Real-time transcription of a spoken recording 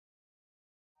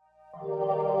Hello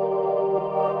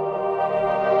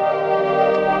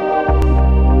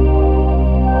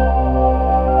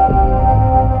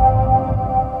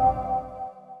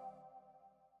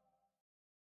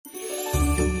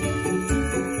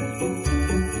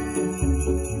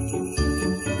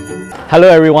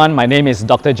everyone, my name is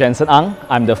Dr. Jensen Ang.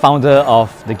 I'm the founder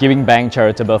of the Giving Bank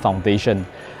Charitable Foundation.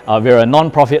 We're a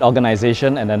non-profit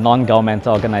organization and a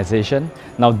non-governmental organization.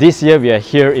 Now this year we are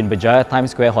here in Berjaya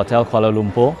Times Square Hotel, Kuala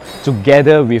Lumpur,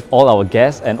 together with all our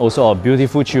guests and also our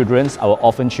beautiful children, our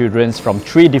orphan children from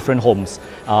 3 different homes.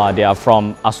 They are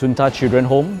from Asunta Children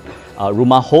Home,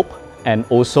 Rumah Hope, and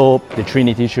also the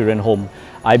Trinity Children Home.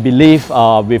 I believe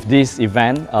with this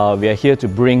event, we are here to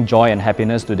bring joy and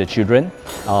happiness to the children.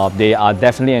 They are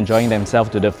definitely enjoying themselves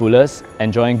to the fullest,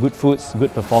 enjoying good foods,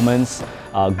 good performance,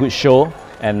 good show,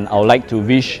 and I would like to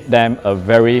wish them a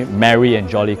very merry and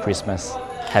jolly Christmas.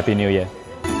 Happy New Year.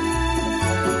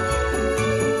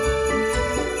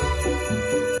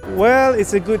 Well,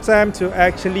 it's a good time to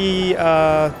actually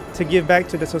to give back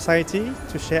to the society,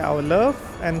 to share our love,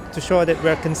 and to show that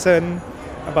we're concerned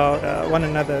about one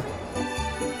another.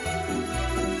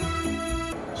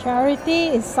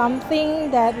 Charity is something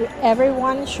that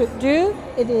everyone should do.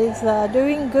 It is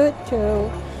doing good to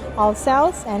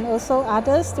ourselves and also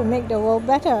others to make the world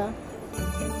better.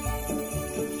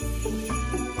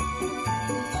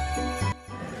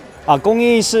啊，公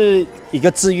益是一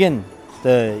个自愿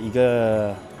的一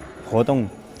个活动。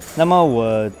那么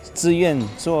我自愿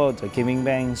做的 Giving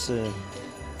Bank 是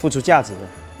付出价值的，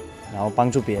然后帮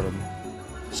助别人，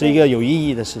是一个有意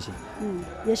义的事情。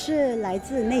也是来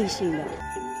自内心的。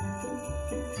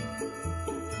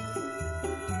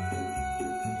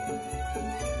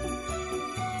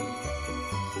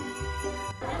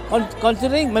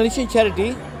Considering Malaysian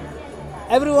charity,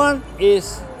 everyone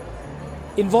is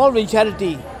involved in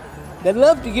charity. They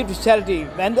love to give to charity.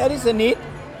 When there is a need,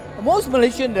 most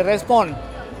Malaysians they respond,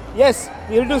 yes,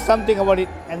 we will do something about it,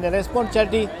 and they respond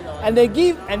charity, and they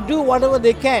give and do whatever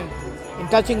they can in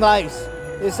touching lives.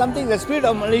 It's something the spirit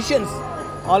of Malaysians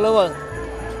all over.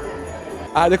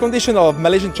 The condition of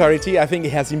Malaysian charity, I think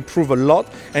it has improved a lot,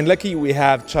 and lucky we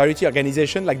have charity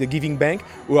organizations like the Giving Bank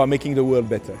who are making the world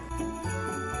better.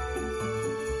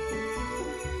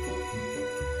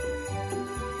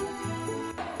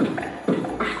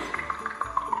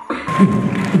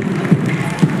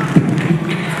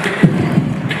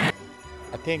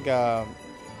 I think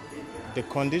the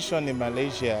condition in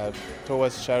Malaysia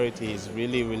towards charity is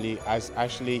really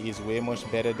actually is way much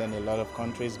better than a lot of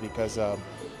countries, because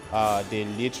they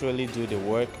literally do the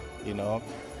work, you know,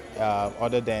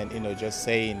 other than, you know, just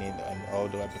saying it and all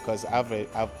that. Because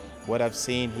what I've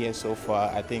seen here so far,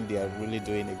 I think they are really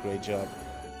doing a great job.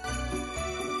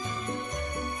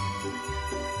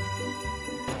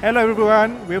 Hello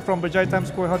everyone, we're from Berjaya Times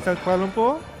Square Hotel, Kuala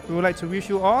Lumpur. We would like to wish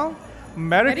you all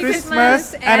Merry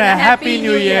Christmas and a Happy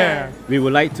New Year! We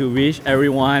would like to wish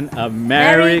everyone a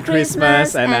Merry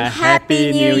Christmas and a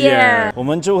Happy New Year! 我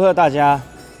们祝贺大家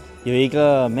有一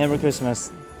个 Merry Christmas，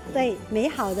 对，美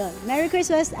好的 Merry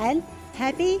Christmas and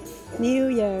Happy New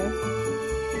Year！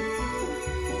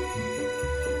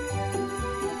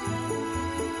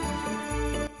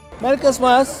 Merry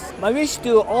Christmas! My wish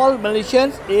to all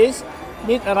Malaysians is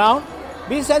meet around,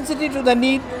 be sensitive to the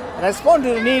need, respond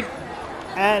to the need,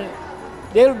 and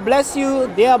they will bless you,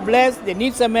 they are blessed, their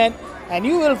needs are met, and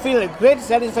you will feel a great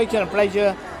satisfaction and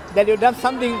pleasure that you've done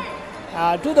something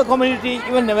to the community,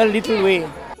 even in a very little way.